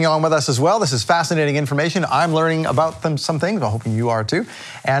hanging on with us as well. This is fascinating information. I'm learning about some things. I'm hoping you are too.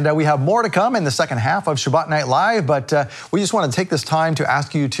 And we have more to come in the second half of Shabbat Night Live, but we just want to take this time to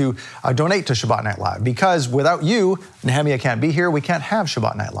ask you to donate to Shabbat Night Live, because without you, Nehemiah can't be here. We can't have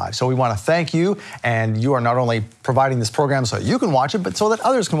Shabbat Night Live. So we want to thank you, and you are not only providing this program so you can watch it, but so that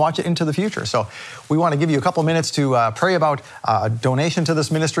others can watch it into the future. So we want to give you a couple minutes to pray about a donation to this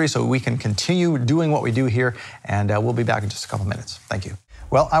ministry so we can continue doing what we do here, and we'll be back in just a couple minutes. Thank you.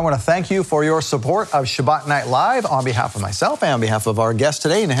 Well, I want to thank you for your support of Shabbat Night Live on behalf of myself and on behalf of our guest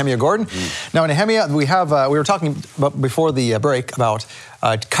today, Nehemiah Gordon. Now, Nehemiah, we were talking about before the break about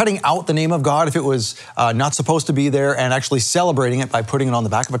cutting out the name of God if it was not supposed to be there, and actually celebrating it by putting it on the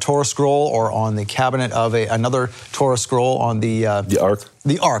back of a Torah scroll or on the cabinet of another Torah scroll on the Ark.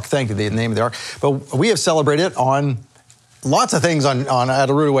 The Ark, thank you, the name of the Ark. But we have celebrated it on lots of things at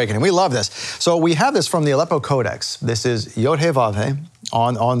A Rood Awakening. We love this. So we have this from the Aleppo Codex. This is Yod-Heh-Vav-Heh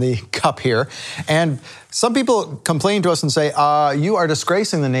on the cup here. And some people complain to us and say, you are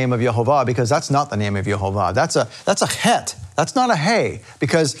disgracing the name of Yehovah, because that's not the name of Yehovah. That's a het. That's not a hey,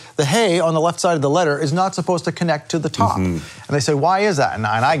 because the hey on the left side of the letter is not supposed to connect to the top. And they said, why is that? And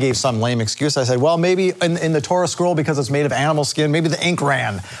I gave some lame excuse. I said, well, maybe in the Torah scroll, because it's made of animal skin, maybe the ink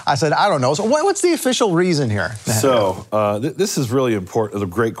ran. I said, I don't know. So what's the official reason here? So this is really important. It's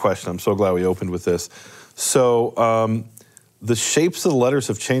a great question. I'm so glad we opened with this. So the shapes of the letters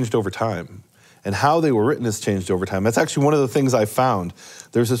have changed over time, and how they were written has changed over time. That's actually one of the things I found.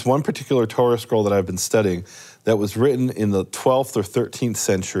 There's this one particular Torah scroll that I've been studying that was written in the 12th or 13th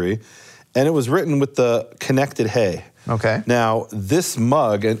century, and it was written with the connected hey. Okay. Now, this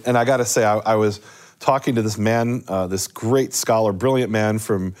mug, and I got to say, I was talking to this man, this great scholar, brilliant man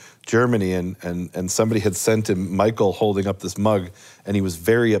from Germany, and somebody had sent him Michael holding up this mug, and he was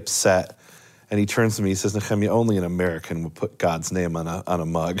very upset. And he turns to me, he says, Nehemiah, only an American would put God's name on a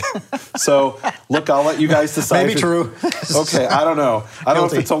mug. So, look, I'll let you guys decide. Maybe true. Okay, I don't know. I don't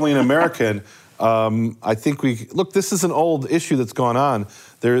know if it's only an American. I think this is an old issue that's gone on.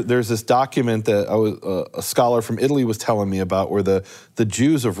 There's this document that a scholar from Italy was telling me about, where the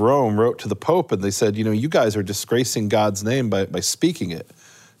Jews of Rome wrote to the Pope, and they said, you guys are disgracing God's name by speaking it.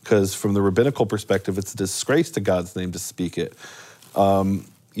 Because from the rabbinical perspective, it's a disgrace to God's name to speak it.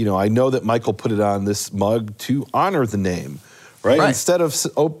 I know that Michael put it on this mug to honor the name, right? Instead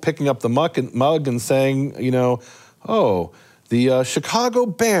of picking up the mug and saying, the Chicago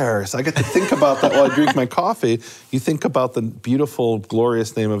Bears. I get to think about that while I drink my coffee. You think about the beautiful,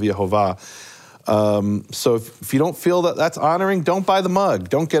 glorious name of Yehovah. So if you don't feel that that's honoring, don't buy the mug.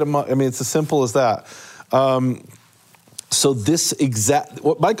 Don't get a mug. I mean, it's as simple as that. So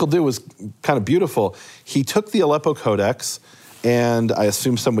what Michael did was kind of beautiful. He took the Aleppo Codex, and I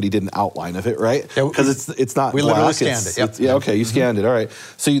assume somebody did an outline of it, right? Because it's not we black. Literally scanned it. Yep. Okay, you scanned it. All right.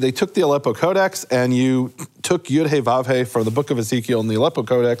 So they took the Aleppo Codex, and you took Yod-Heh-Vav-Heh from the book of Ezekiel in the Aleppo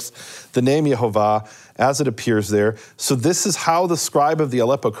Codex, the name Yehovah, as it appears there. So this is how the scribe of the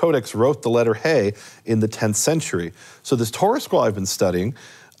Aleppo Codex wrote the letter Hey in the 10th century. So this Torah scroll I've been studying,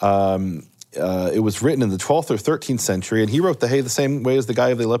 it was written in the 12th or 13th century, and he wrote the Hey the same way as the guy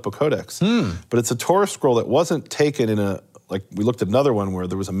of the Aleppo Codex. But it's a Torah scroll that wasn't taken like we looked at another one where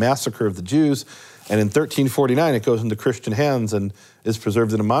there was a massacre of the Jews, and in 1349 it goes into Christian hands and is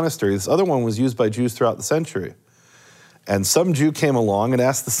preserved in a monastery. This other one was used by Jews throughout the century. And some Jew came along and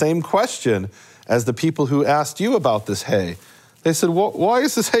asked the same question as the people who asked you about this Hey. They said, why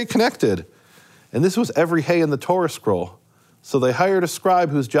is this Hey connected? And this was every Hey in the Torah scroll. So they hired a scribe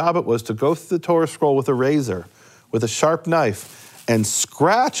whose job it was to go through the Torah scroll with a razor, with a sharp knife, and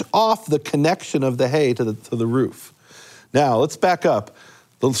scratch off the connection of the Hey to the roof. Now, let's back up.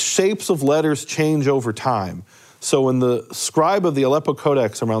 The shapes of letters change over time. So when the scribe of the Aleppo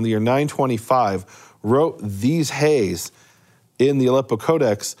Codex around the year 925 wrote these Heys in the Aleppo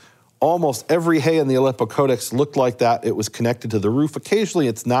Codex, almost every Hey in the Aleppo Codex looked like that. It was connected to the roof. Occasionally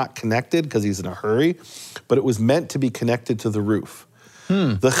it's not connected because he's in a hurry, but it was meant to be connected to the roof.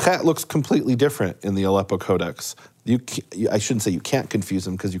 The Chet looks completely different in the Aleppo Codex. I shouldn't say you can't confuse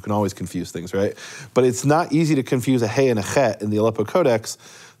them, because you can always confuse things, right? But it's not easy to confuse a Hey and a Chet in the Aleppo Codex.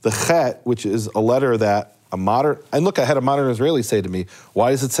 The Chet, which is a letter that and look, I had a modern Israeli say to me,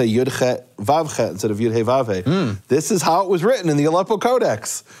 why does it say Yod-Chet-Vav-Chet instead of Yod-Heh-Vav-Heh? This is how it was written in the Aleppo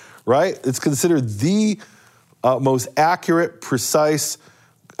Codex, right? It's considered the most accurate, precise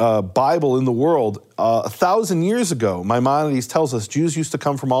Bible in the world. 1,000 years ago, Maimonides tells us Jews used to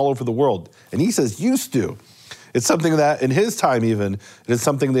come from all over the world. And he says used to. It's something that in his time even, it is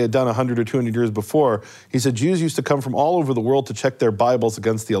something they had done 100 or 200 years before. He said Jews used to come from all over the world to check their Bibles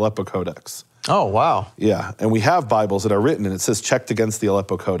against the Aleppo Codex. Oh, wow. Yeah, and we have Bibles that are written and it says checked against the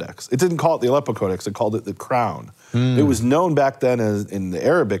Aleppo Codex. It didn't call it the Aleppo Codex, it called it the Crown. It was known back then as, in the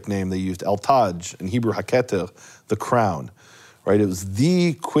Arabic name, they used El-Taj, in Hebrew Haketer, the Crown. Right? It was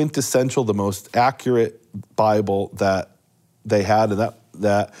the quintessential, the most accurate Bible that they had, and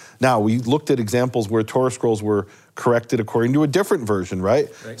that now we looked at examples where Torah scrolls were corrected according to a different version, right?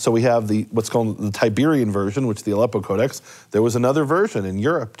 So we have what's called the Tiberian version, which is the Aleppo Codex. There was another version in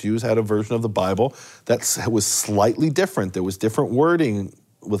Europe. Jews had a version of the Bible that was slightly different. There was different wording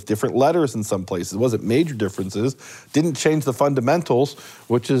with different letters in some places. It wasn't major differences. Didn't change the fundamentals,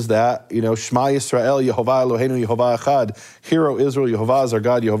 which is that, Shema Yisrael, Yehovah Eloheinu, Yehovah Echad. Hear, O Israel, Yehovah is our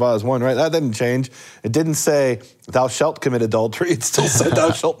God, Yehovah is one, right? That didn't change. It didn't say, thou shalt commit adultery. It still said, thou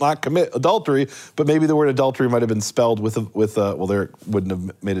shalt not commit adultery, but maybe the word adultery might have been spelled well, there it wouldn't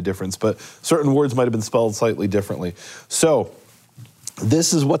have made a difference, but certain words might have been spelled slightly differently. So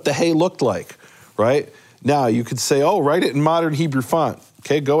this is what the Hay looked like, right? Now, you could say, oh, write it in modern Hebrew font.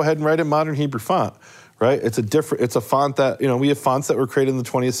 Okay, go ahead and write in modern Hebrew font, right? It's a font that, we have fonts that were created in the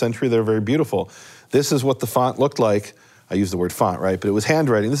 20th century. They're very beautiful. This is what the font looked like. I use the word font, right? But it was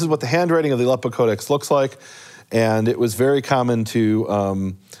handwriting. This is what the handwriting of the Aleppo Codex looks like. And it was very common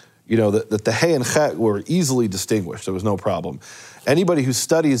to, that the Hay and Chet were easily distinguished. There was no problem. Anybody who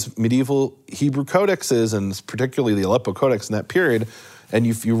studies medieval Hebrew codexes, and particularly the Aleppo Codex in that period, and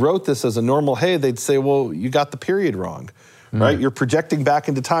if you wrote this as a normal Hay, they'd say, well, you got the period wrong. Right? You're projecting back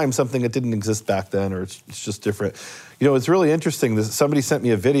into time something that didn't exist back then, or it's just different. It's really interesting. Somebody sent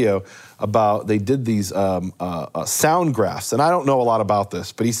me a video about, they did these sound graphs, and I don't know a lot about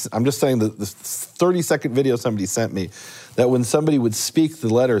this, but I'm just saying that this 30-second video somebody sent me, that when somebody would speak the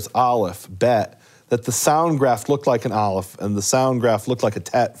letters Aleph, Bet, that the sound graph looked like an Aleph, and the sound graph looked like a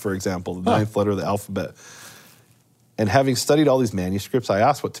Tet, for example, the ninth letter of the alphabet. And having studied all these manuscripts, I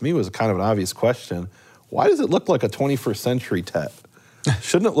asked what to me was kind of an obvious question. Why does it look like a 21st century Tet?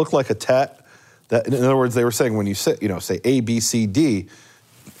 Shouldn't it look like a Tet? That, in other words, they were saying when you say A, B, C, D,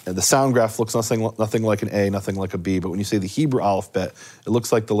 and the sound graph looks nothing like an A, nothing like a B. But when you say the Hebrew alphabet, it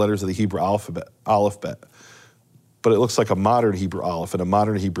looks like the letters of the Hebrew alphabet. But it looks like a modern Hebrew Aleph and a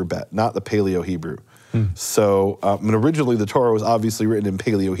modern Hebrew Bet, not the Paleo Hebrew. So, originally the Torah was obviously written in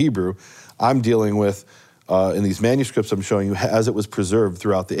Paleo Hebrew. I'm dealing with, in these manuscripts I'm showing you, as it was preserved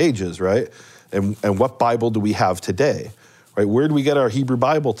throughout the ages, right? And what Bible do we have today, right? Where do we get our Hebrew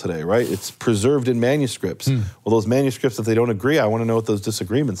Bible today, right? It's preserved in manuscripts. Well, those manuscripts, if they don't agree, I want to know what those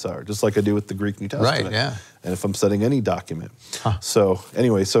disagreements are, just like I do with the Greek New Testament. Right, yeah. And if I'm studying any document. So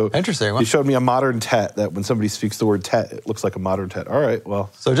anyway, interesting. You showed me a modern Tet, that when somebody speaks the word Tet, it looks like a modern Tet. All right, well.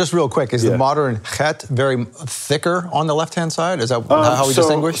 So just real quick, is the modern Chet very thicker on the left-hand side? Is that how we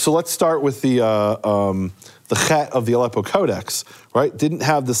distinguish? So let's start with the Chet of the Aleppo Codex, right? Didn't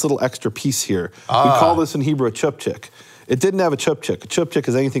have this little extra piece here. We call this in Hebrew a chupchik. It didn't have a chupchik. A chupchik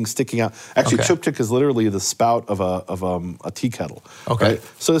is anything sticking out. Actually, chupchik is literally the spout of a tea kettle. Okay. Right?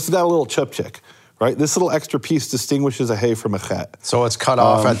 So it's got a little chupchik, right? This little extra piece distinguishes a Hay from a Chet. So it's cut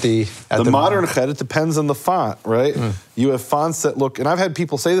off at the modern Chet, it depends on the font, right? You have fonts that look, and I've had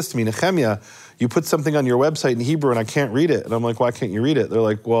people say this to me, Nehemiah, you put something on your website in Hebrew and I can't read it. And I'm like, why can't you read it? They're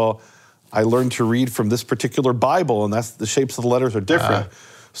like, well, I learned to read from this particular Bible, and that's the shapes of the letters are different.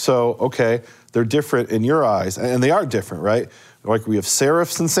 So, okay, they're different in your eyes, and they are different, right? Like we have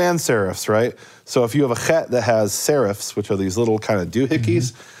serifs and sans serifs, right? So if you have a Chet that has serifs, which are these little kind of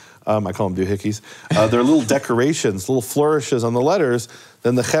doohickeys, I call them doohickeys, they're little decorations, little flourishes on the letters,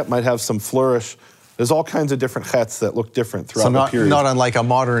 then the Chet might have some flourish. There's all kinds of different Chets that look different throughout the period. Not unlike a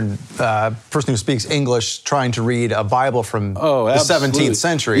modern person who speaks English trying to read a Bible from the 17th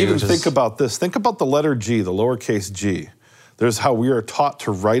century. Even think about this. Think about the letter G, the lowercase g. There's how we are taught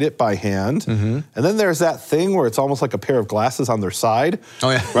to write it by hand. And then there's that thing where it's almost like a pair of glasses on their side,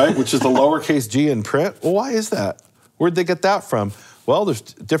 right? Which is the lowercase g in print. Well, why is that? Where'd they get that from? Well, there's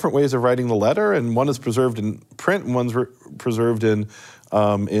different ways of writing the letter, and one is preserved in print and one's preserved in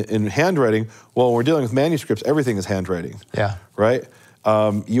handwriting. Well, when we're dealing with manuscripts, everything is handwriting. Right?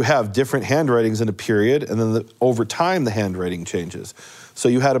 You have different handwritings in a period, and then over time, the handwriting changes. So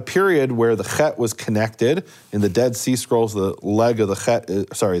you had a period where the Chet was connected. In the Dead Sea Scrolls, the leg of the Chet,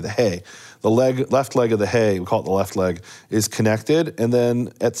 the Hay, the left leg of the Hay, we call it the left leg, is connected. And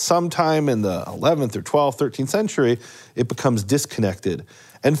then at some time in the 11th or 12th, 13th century, it becomes disconnected.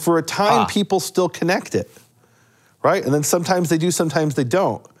 And for a time, people still connect it. Right? And then sometimes they do, sometimes they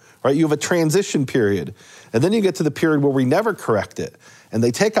don't. right? You have a transition period. And then you get to the period where we never correct it. And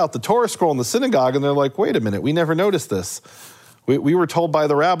they take out the Torah scroll in the synagogue, and they're like, wait a minute, we never noticed this. We were told by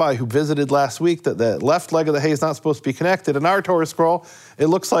the rabbi who visited last week that the left leg of the hay is not supposed to be connected. In our Torah scroll, it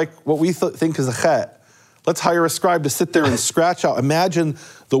looks like what we think is a chet. Let's hire a scribe to sit there and scratch out. Imagine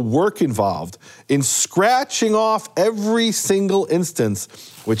the work involved in scratching off every single instance,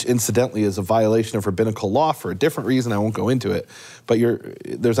 which incidentally is a violation of rabbinical law for a different reason. I won't go into it. But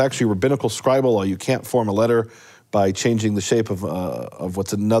there's actually rabbinical scribal law. You can't form a letter by changing the shape of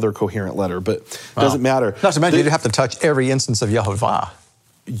what's another coherent letter, but it doesn't matter. Not to mention, you'd have to touch every instance of Yehovah.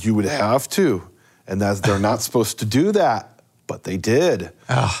 You would have to, and they're not supposed to do that, but they did.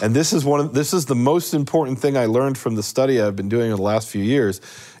 And this is the most important thing I learned from the study I've been doing in the last few years,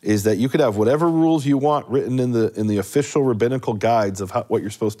 is that you could have whatever rules you want written in the official rabbinical guides of what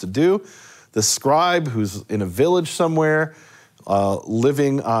you're supposed to do. The scribe who's in a village somewhere,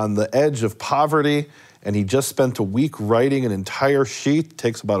 living on the edge of poverty, and he just spent a week writing an entire sheet. It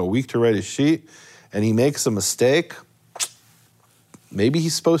takes about a week to write a sheet, and he makes a mistake. Maybe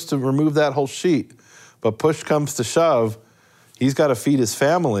he's supposed to remove that whole sheet, but push comes to shove, he's got to feed his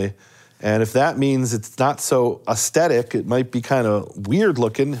family, and if that means it's not so aesthetic, it might be kind of weird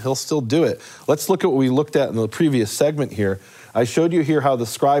looking, he'll still do it. Let's look at what we looked at in the previous segment here. I showed you here how the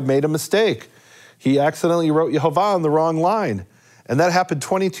scribe made a mistake. He accidentally wrote Yehovah on the wrong line. And that happened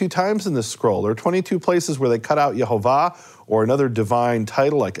 22 times in this scroll. There are 22 places where they cut out Yehovah or another divine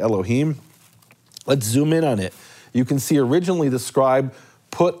title like Elohim. Let's zoom in on it. You can see originally the scribe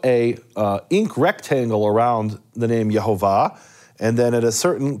put a ink rectangle around the name Yehovah, and then at a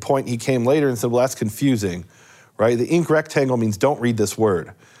certain point he came later and said, well, that's confusing, right? The ink rectangle means don't read this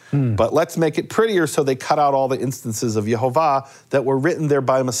word. But let's make it prettier, so they cut out all the instances of Yehovah that were written there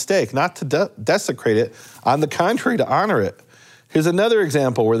by mistake, not to desecrate it, on the contrary, to honor it. Here's another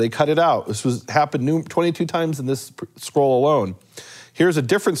example where they cut it out. This happened 22 times in this scroll alone. Here's a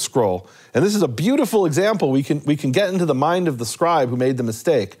different scroll, and this is a beautiful example. We can get into the mind of the scribe who made the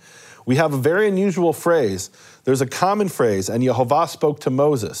mistake. We have a very unusual phrase. There's a common phrase, and Yehovah spoke to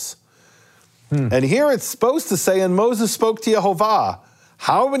Moses. And here it's supposed to say, and Moses spoke to Yehovah.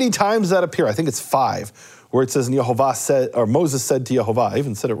 How many times does that appear? I think it's 5. Where it says, and Yehovah said, or Moses said to Yehovah. I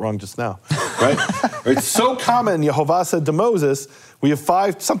even said it wrong just now, right? It's so common, Yehovah said to Moses. We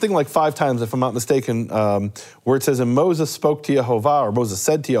have something like 5 times, if I'm not mistaken, where it says, and Moses spoke to Yehovah, or Moses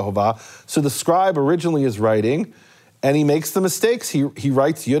said to Yehovah. So the scribe originally is writing, and he makes the mistakes. He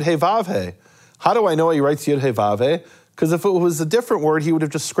writes Yud He Vav He. How do I know he writes Yud He Vav He? Because if it was a different word, he would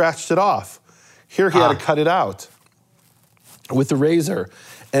have just scratched it off. Here he had to cut it out with the razor.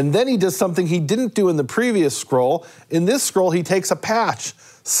 And then he does something he didn't do in the previous scroll. In this scroll, he takes a patch,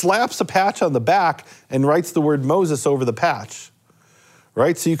 slaps a patch on the back, and writes the word Moses over the patch,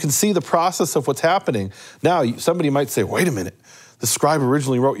 right? So you can see the process of what's happening. Now, somebody might say, wait a minute, the scribe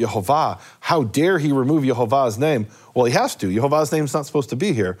originally wrote Yehovah. How dare he remove Yehovah's name? Well, he has to. Yehovah's name's not supposed to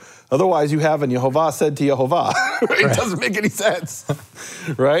be here. Otherwise, you have, and Yehovah said to Yehovah. It doesn't make any sense,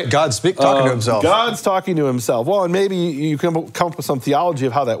 right? God's talking to himself. God's talking to himself. Well, and maybe you can come up with some theology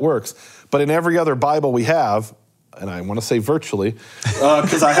of how that works. But in every other Bible we have, and I want to say virtually,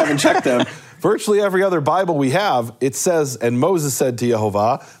 because I haven't checked them, virtually every other Bible we have, it says, and Moses said to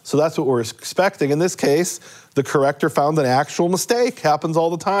Yehovah. So that's what we're expecting. In this case, the corrector found an actual mistake. Happens all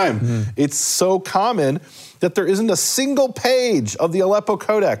the time. It's so common that there isn't a single page of the Aleppo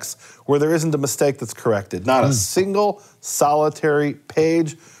Codex where there isn't a mistake that's corrected. Not a single solitary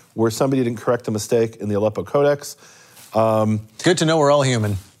page where somebody didn't correct a mistake in the Aleppo Codex. Good to know we're all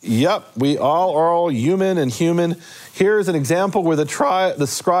human. Yep, we all are all human and human. Here's an example where the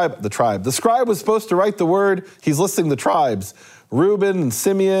scribe was supposed to write the word. He's listing the tribes, Reuben and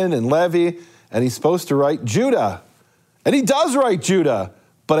Simeon and Levi, and he's supposed to write Judah. And he does write Judah,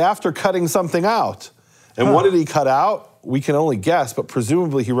 but after cutting something out. And what did he cut out? We can only guess, but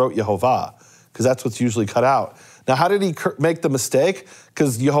presumably he wrote Yehovah, because that's what's usually cut out. Now, how did he make the mistake?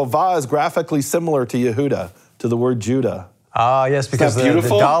 Because Yehovah is graphically similar to Yehuda, to the word Judah. Ah, yes, because the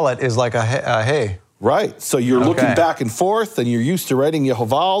Dalet is like a hey. Right, so you're looking back and forth, and you're used to writing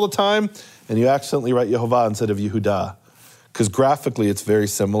Yehovah all the time, and you accidentally write Yehovah instead of Yehudah, because graphically it's very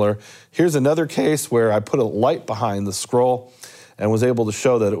similar. Here's another case where I put a light behind the scroll and was able to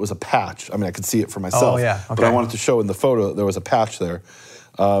show that it was a patch. I mean, I could see it for myself, but I wanted to show in the photo that there was a patch there.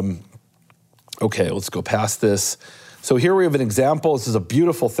 Okay, let's go past this. So here we have an example. This is a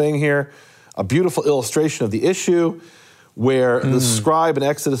beautiful thing here, a beautiful illustration of the issue, where the scribe in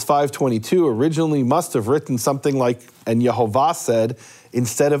Exodus 5:22 originally must have written something like, and Yehovah said,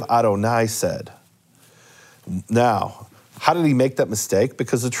 instead of Adonai said. Now, How did he make that mistake?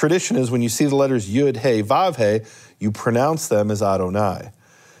 Because the tradition is when you see the letters Yud, He, Vav, He, you pronounce them as Adonai.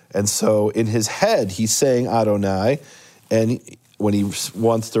 And so in his head, he's saying Adonai, and when he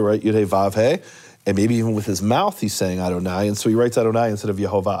wants to write Yud, He, Vav, He, and maybe even with his mouth, he's saying Adonai, and so he writes Adonai instead of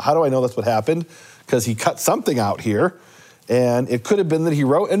Yehovah. How do I know that's what happened? Because he cut something out here, and it could have been that he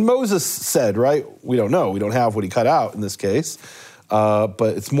wrote, and Moses said, right? We don't know. We don't have what he cut out in this case. But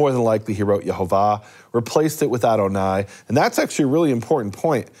it's more than likely he wrote Yehovah, replaced it with Adonai. And that's actually a really important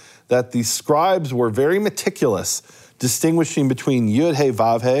point, that the scribes were very meticulous, distinguishing between Yud, He,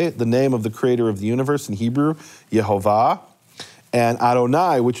 Vav, He, the name of the creator of the universe in Hebrew, Yehovah, and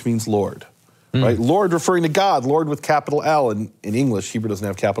Adonai, which means Lord. Right? Lord referring to God, Lord with capital L. In English, Hebrew doesn't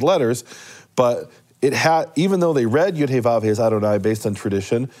have capital letters, but it had, even though they read Yud, He, Vav, He as Adonai based on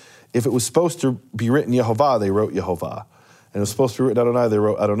tradition, if it was supposed to be written Yehovah, they wrote Yehovah. And it was supposed to be written Adonai, they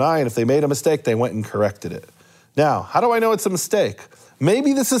wrote Adonai, and if they made a mistake, they went and corrected it. Now, how do I know it's a mistake?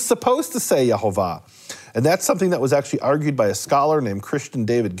 Maybe this is supposed to say Yehovah. And that's something that was actually argued by a scholar named Christian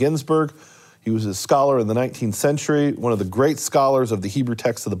David Ginsburg. He was a scholar in the 19th century, one of the great scholars of the Hebrew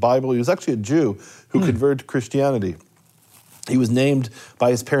text of the Bible. He was actually a Jew who converted to Christianity. He was named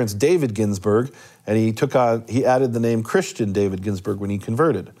by his parents David Ginsburg, and he added the name Christian David Ginsburg when he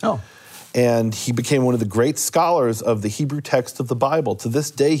converted. Oh. And he became one of the great scholars of the Hebrew text of the Bible. To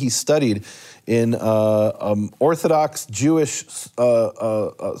this day, he studied in Orthodox Jewish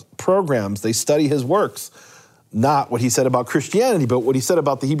programs. They study his works. Not what he said about Christianity, but what he said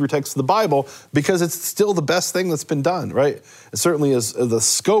about the Hebrew text of the Bible, because it's still the best thing that's been done, right? It certainly is the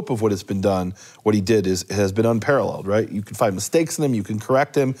scope of what has been done, what he did has been unparalleled, right? You can find mistakes in him, you can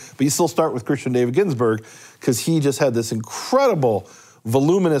correct him, but you still start with Christian David Ginsburg because he just had this incredible,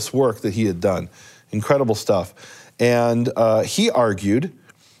 voluminous work that he had done. Incredible stuff. And he argued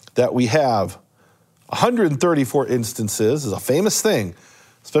that we have 134 instances, is a famous thing,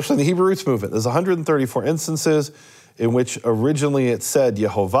 especially in the Hebrew Roots movement. There's 134 instances in which originally it said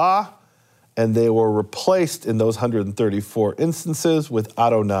Yehovah, and they were replaced in those 134 instances with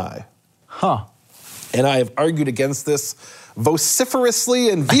Adonai. Huh. And I have argued against this vociferously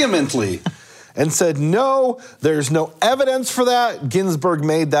and vehemently and said, no, there's no evidence for that. Ginsburg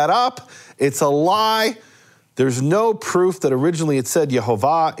made that up. It's a lie. There's no proof that originally it said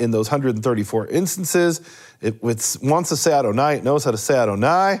Yehovah in those 134 instances. It wants to say Adonai, it knows how to say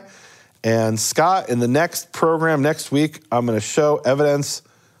Adonai. And Scott, in the next program next week, I'm going to show evidence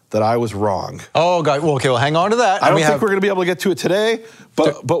that I was wrong. Oh, God. Well, okay, well, hang on to that. I don't think we're going to be able to get to it today,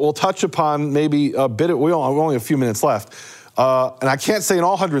 but we'll touch upon maybe a bit. We only have a few minutes left. And I can't say in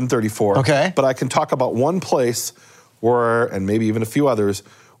all 134, okay, but I can talk about one place where, and maybe even a few others,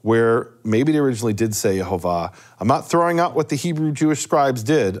 where maybe they originally did say Yehovah. I'm not throwing out what the Hebrew Jewish scribes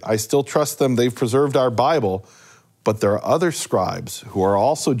did. I still trust them. They've preserved our Bible. But there are other scribes who are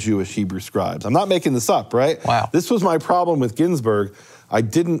also Jewish Hebrew scribes. I'm not making this up, right? Wow. This was my problem with Ginsburg. I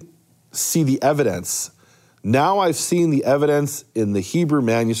didn't see the evidence. Now I've seen the evidence in the Hebrew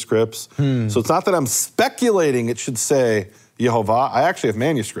manuscripts. So it's not that I'm speculating it should say Yehovah. I actually have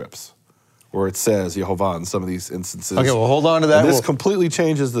manuscripts where it says Yehovah in some of these instances. Okay, well, hold on to that. And this completely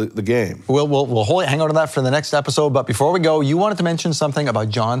changes the game. We'll hang on to that for the next episode. But before we go, you wanted to mention something about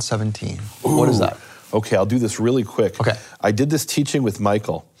John 17. Ooh. What is that? Okay, I'll do this really quick. Okay. I did this teaching with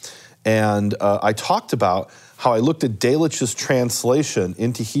Michael, and I talked about how I looked at Delitzsch's translation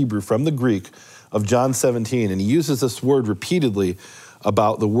into Hebrew from the Greek of John 17, and he uses this word repeatedly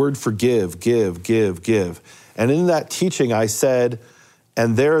about the word forgive, give, give, give. And in that teaching, I said,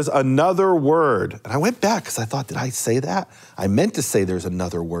 and there's another word. And I went back because I thought, did I say that? I meant to say there's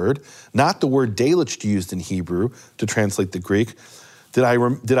another word, not the word Delitzsch used in Hebrew to translate the Greek. Did I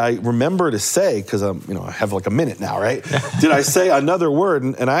remember to say, because I have like a minute now, right? Did I say another word?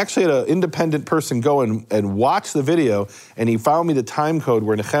 And I actually had an independent person go and watch the video, and he found me the time code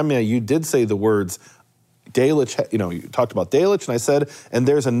where, Nehemiah, you did say the words Delitzsch, you talked about Delitzsch, and I said, and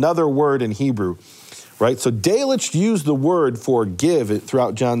there's another word in Hebrew, right? So Delitzsch used the word for give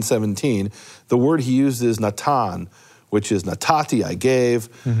throughout John 17. The word he used is natan, which is natati, I gave,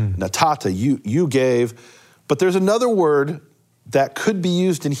 natata, you gave. But there's another word that could be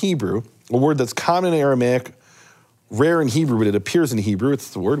used in Hebrew, a word that's common in Aramaic, rare in Hebrew, but it appears in Hebrew.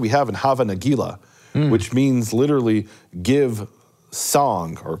 It's the word we have in Hava Nagila, which means literally give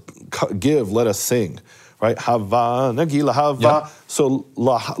song, or give, let us sing, right? Hava Nagila, Hava. Yeah. So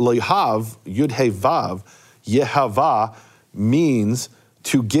lahav, yud he vav, Yehava means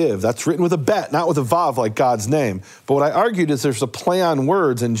to give. That's written with a bet, not with a vav like God's name. But what I argued is there's a play on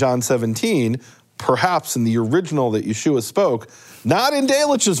words in John 17, perhaps in the original that Yeshua spoke, not in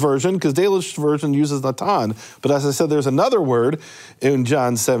Delitzsch's version, because Delitzsch's version uses Natan, but as I said, there's another word in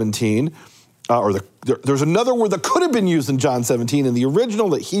John 17, there's another word that could have been used in John 17 in the original,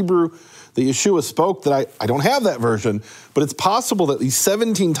 that Hebrew that Yeshua spoke, that I don't have that version, but it's possible that these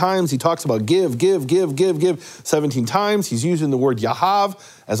 17 times he talks about give, 17 times. He's using the word Yahav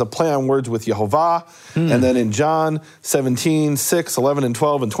as a play on words with Yehovah. And then in John 17, 6, 11, and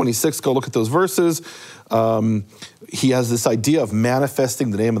 12, and 26, go look at those verses. He has this idea of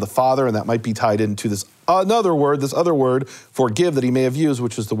manifesting the name of the Father, and that might be tied into this other word for give that he may have used,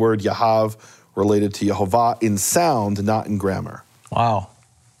 which is the word Yahav, related to Yehovah in sound, not in grammar. Wow.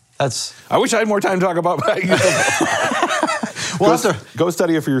 I wish I had more time to talk about go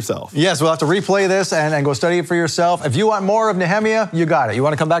study it for yourself. Yes, we'll have to replay this and go study it for yourself. If you want more of Nehemiah, you got it. You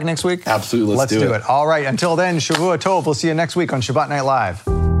want to come back next week? Absolutely, let's do it. All right, until then, Shavua Tov. We'll see you next week on Shabbat Night Live.